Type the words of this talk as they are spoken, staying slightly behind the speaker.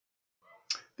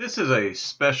This is a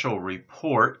special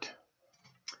report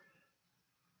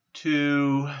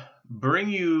to bring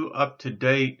you up to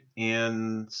date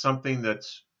in something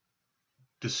that's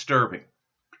disturbing.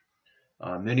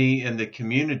 Many in the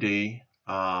community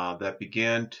that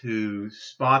began to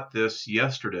spot this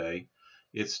yesterday,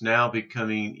 it's now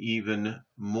becoming even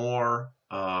more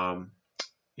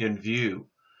in view.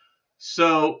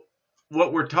 So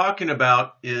what we're talking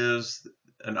about is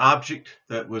an object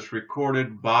that was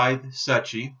recorded by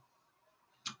SECCHI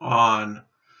on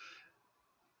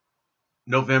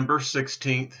November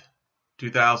 16th,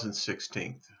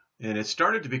 2016. And it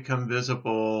started to become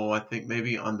visible, I think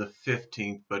maybe on the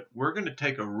 15th, but we're going to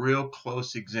take a real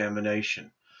close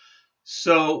examination.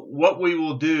 So what we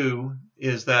will do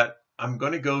is that I'm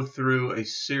going to go through a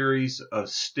series of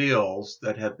stills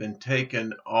that have been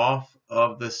taken off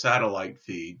of the satellite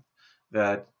feed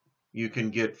that you can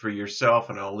get for yourself,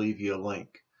 and I'll leave you a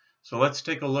link. So let's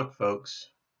take a look, folks.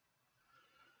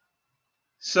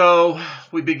 So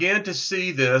we began to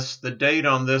see this. The date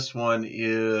on this one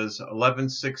is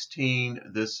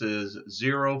 11/16. This is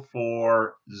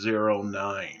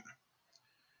 0409.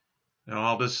 Now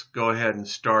I'll just go ahead and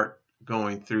start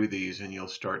going through these and you'll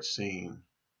start seeing.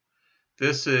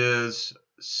 This is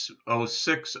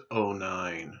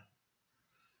 0609.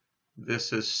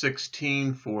 This is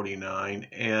 1649,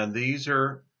 and these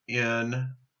are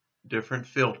in different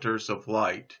filters of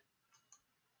light.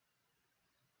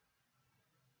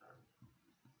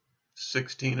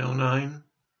 1609,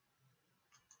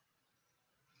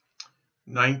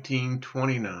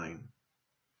 1929,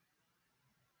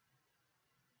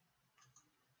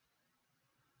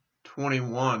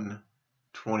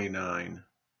 2129,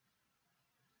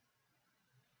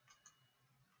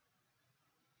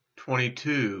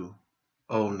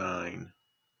 2209,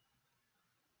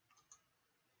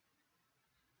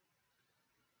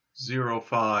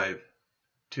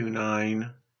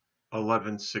 0529,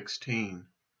 1116.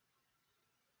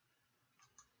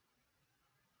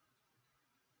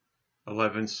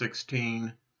 1116,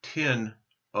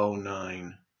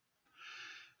 1009.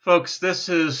 Folks, this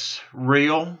is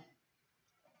real.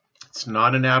 It's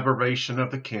not an aberration of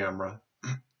the camera.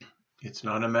 It's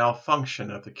not a malfunction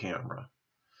of the camera.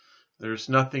 There's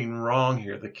nothing wrong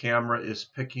here. The camera is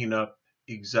picking up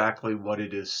exactly what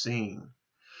it is seeing.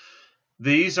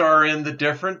 These are in the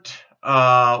different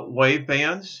wave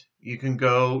bands. You can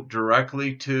go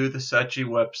directly to the SECCHI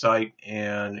website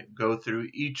and go through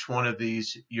each one of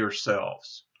these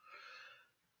yourselves.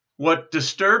 What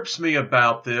disturbs me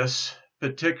about this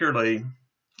particularly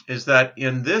is that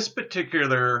in this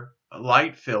particular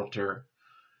light filter,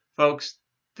 folks,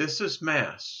 this is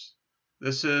mass.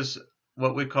 This is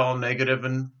what we call negative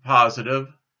and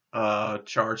positive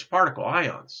charged particle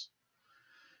ions.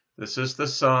 This is the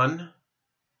sun,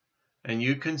 and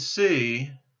you can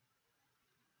see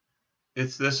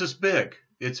this is big.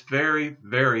 It's very,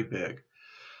 very big.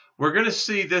 We're going to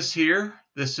see this here.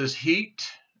 This is heat,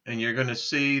 and you're going to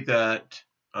see that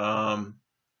what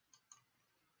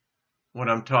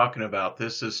I'm talking about.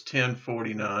 This is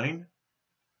 1049.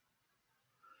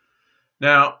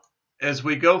 Now, as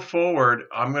we go forward,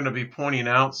 I'm going to be pointing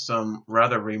out some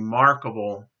rather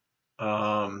remarkable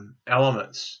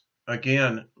elements.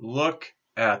 Again, look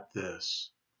at this.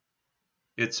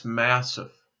 It's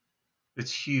massive.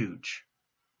 It's huge.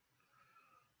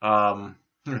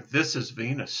 This is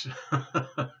Venus.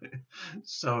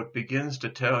 So it begins to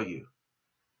tell you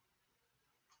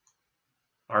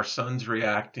our sun's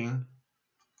reacting.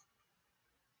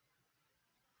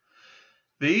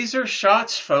 These are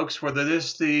shots, folks, where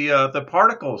the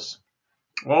particles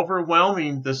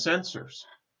overwhelming the sensors.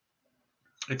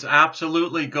 It's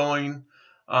absolutely going.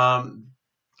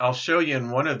 I'll show you in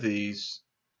one of these.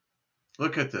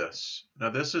 Look at this. Now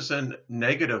this is in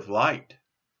negative light.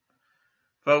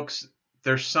 Folks,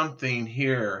 there's something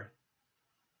here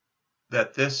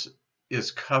that this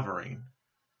is covering.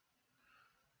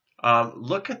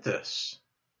 Look at this.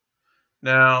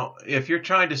 Now, if you're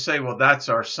trying to say, well, that's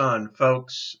our sun,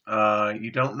 folks, you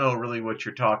don't know really what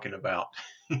you're talking about.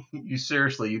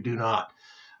 You do not.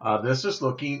 This is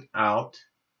looking out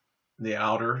the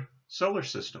outer solar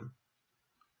system.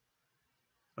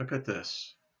 Look at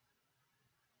this.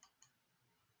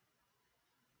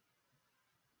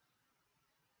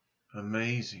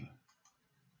 Amazing.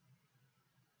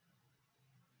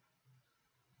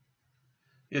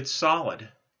 It's solid.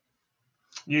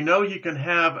 You know you can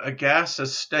have a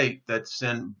gaseous state that's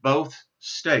in both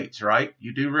states, right?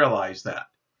 You do realize that.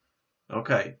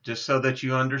 Okay, just so that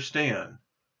you understand.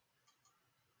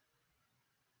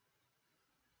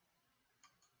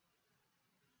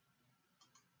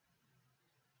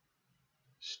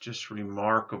 It's just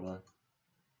remarkable.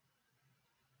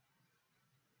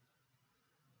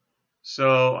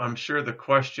 So I'm sure the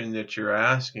question that you're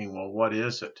asking, well, what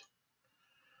is it?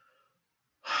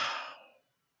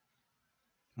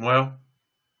 Well,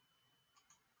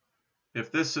 if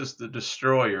this is the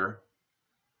destroyer,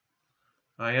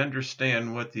 I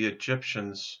understand what the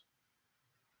Egyptians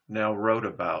now wrote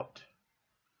about.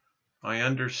 I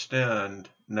understand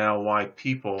now why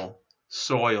people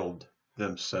soiled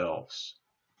themselves.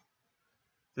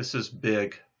 This is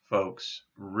big, folks.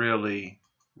 Really,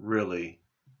 really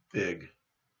big.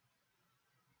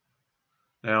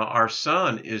 Now, our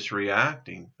sun is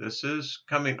reacting. This is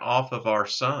coming off of our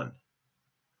sun.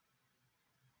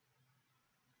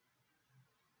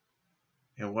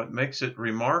 And what makes it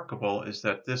remarkable is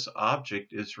that this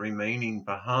object is remaining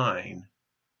behind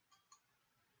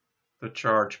the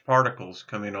charged particles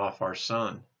coming off our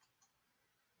sun.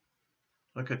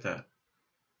 Look at that.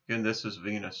 Again, this is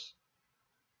Venus.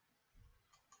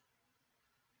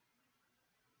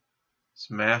 It's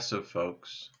massive,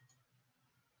 folks.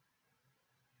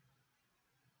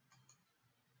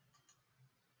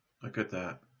 Look at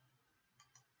that.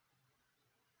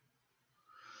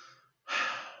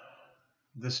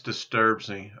 This disturbs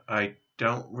me. I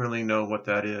don't really know what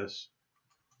that is,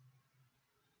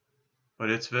 but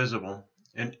it's visible.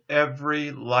 In every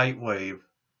light wave,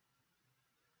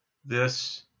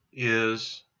 this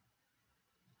is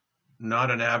not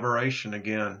an aberration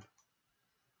again.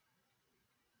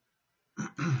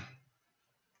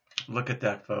 Look at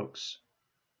that, folks.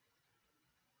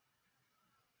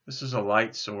 This is a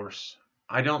light source.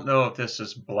 I don't know if this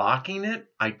is blocking it.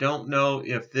 I don't know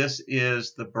if this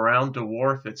is the brown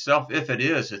dwarf itself. If it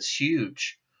is, it's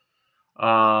huge.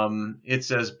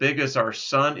 It's as big as our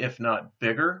sun, if not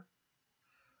bigger.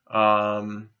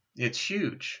 It's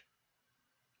huge.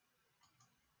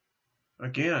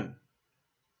 Again,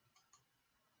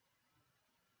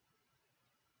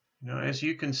 as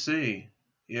you can see,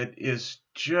 it is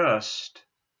just,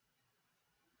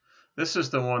 this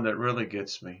is the one that really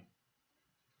gets me.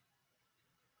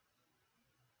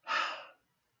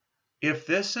 If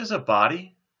this is a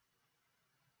body,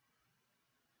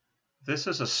 this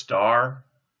is a star,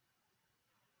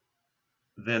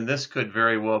 then this could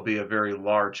very well be a very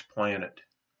large planet.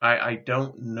 I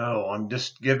don't know. I'm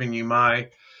just giving you my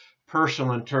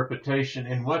personal interpretation.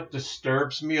 And what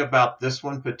disturbs me about this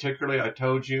one particularly, I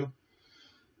told you,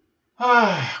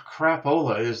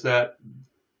 crapola, is that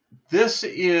this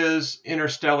is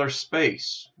interstellar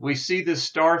space. We see this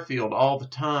star field all the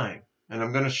time, and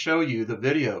I'm going to show you the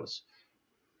videos.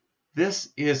 This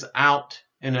is out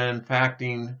and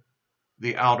impacting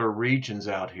the outer regions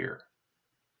out here.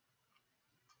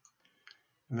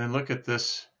 And then look at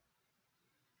this.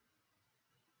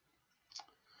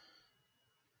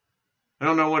 I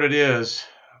don't know what it is,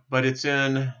 but it's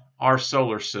in our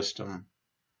solar system.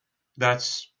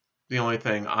 That's the only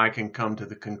thing I can come to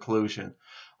the conclusion.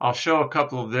 I'll show a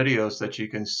couple of videos that you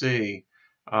can see.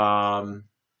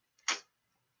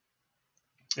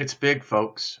 It's big,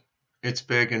 folks. It's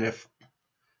big, and if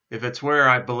it's where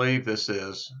I believe this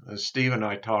is, as Steve and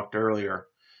I talked earlier,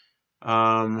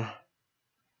 the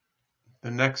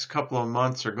next couple of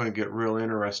months are going to get real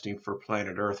interesting for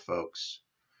planet Earth, folks.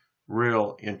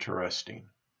 Real interesting.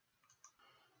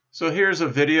 So here's a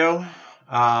video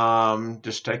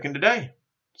just taken today.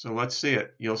 So let's see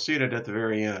it. You'll see it at the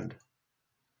very end.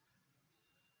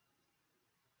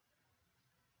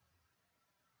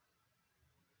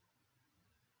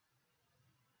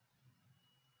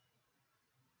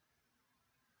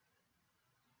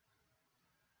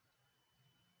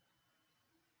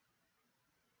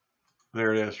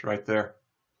 There it is, right there.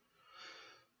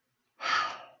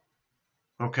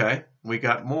 Okay, we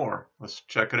got more. Let's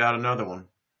check it out, another one.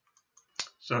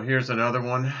 So here's another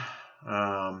one.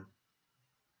 I'll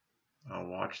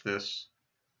watch this.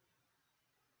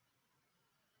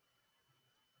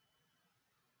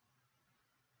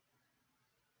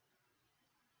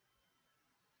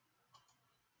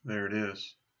 There it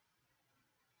is.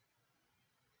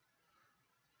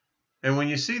 And when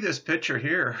you see this picture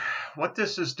here, what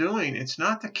this is doing, it's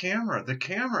not the camera. The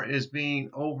camera is being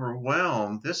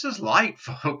overwhelmed. This is light,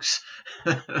 folks.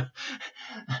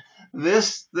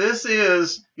 This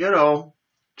is,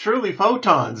 truly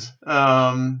photons.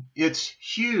 It's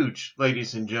huge,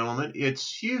 ladies and gentlemen.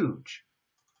 It's huge.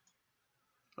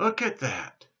 Look at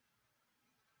that.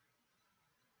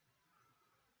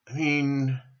 I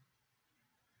mean,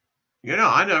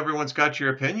 I know everyone's got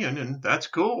your opinion, and that's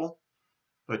cool.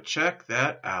 But check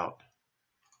that out.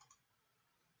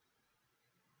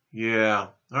 Yeah.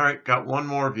 All right, got one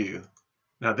more view.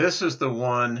 Now, this is the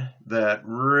one that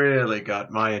really got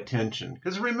my attention.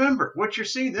 Because remember, what you're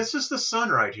seeing, this is the sun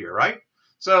right here, right?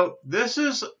 So this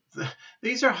is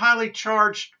these are highly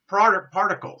charged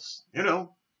particles. You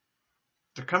know,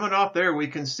 they're coming off there. We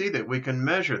can see that. We can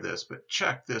measure this, but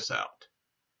check this out.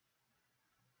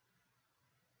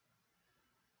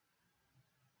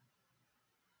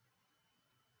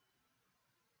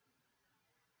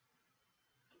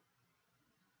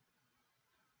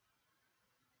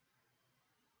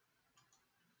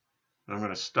 I'm going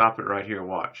to stop it right here.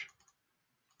 Watch.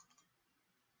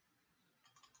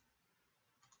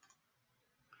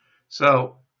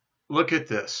 So look at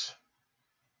this.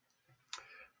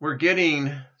 We're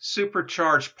getting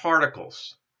supercharged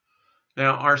particles.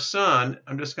 Now our sun,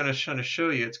 I'm just going to kind of show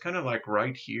you, it's kind of like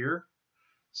right here.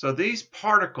 So these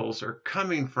particles are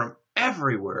coming from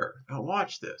everywhere. Now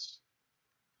watch this.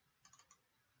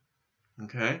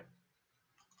 Okay.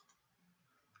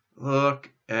 Look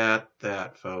at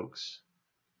that, folks.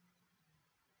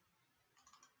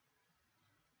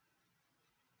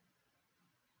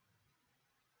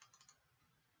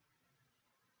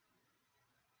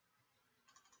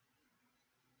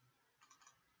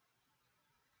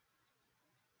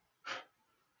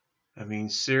 I mean,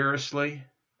 seriously,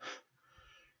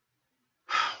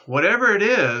 whatever it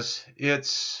is,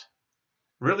 it's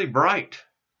really bright.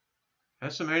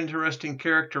 Has some interesting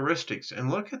characteristics.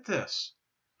 And look at this.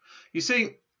 You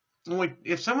see,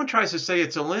 if someone tries to say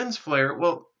it's a lens flare,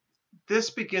 well,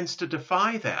 this begins to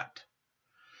defy that.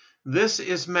 This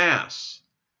is mass.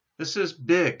 This is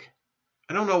big.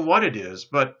 I don't know what it is,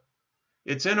 but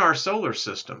it's in our solar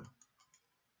system.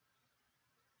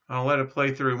 I'll let it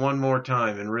play through one more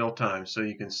time in real time so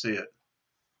you can see it.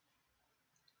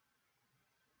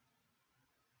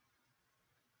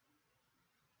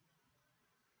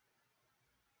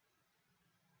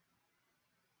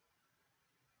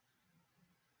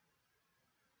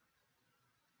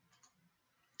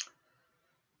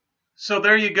 So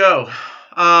there you go.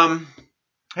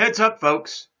 Heads up,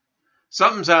 folks.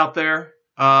 Something's out there.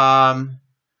 I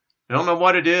don't know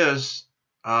what it is.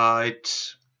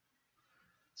 It's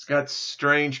got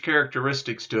strange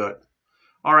characteristics to it.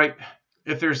 All right.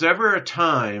 If there's ever a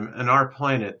time in our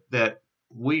planet that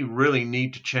we really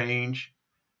need to change,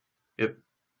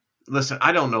 listen,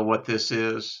 I don't know what this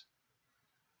is,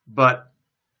 but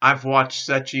I've watched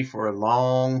SECCHI for a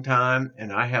long time,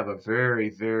 and I have a very,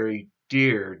 very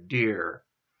dear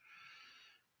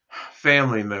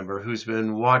family member who's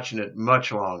been watching it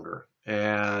much longer.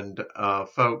 And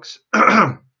folks,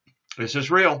 this is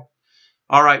real.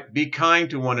 All right, be kind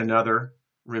to one another.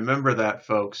 Remember that,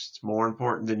 folks. It's more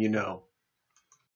important than you know.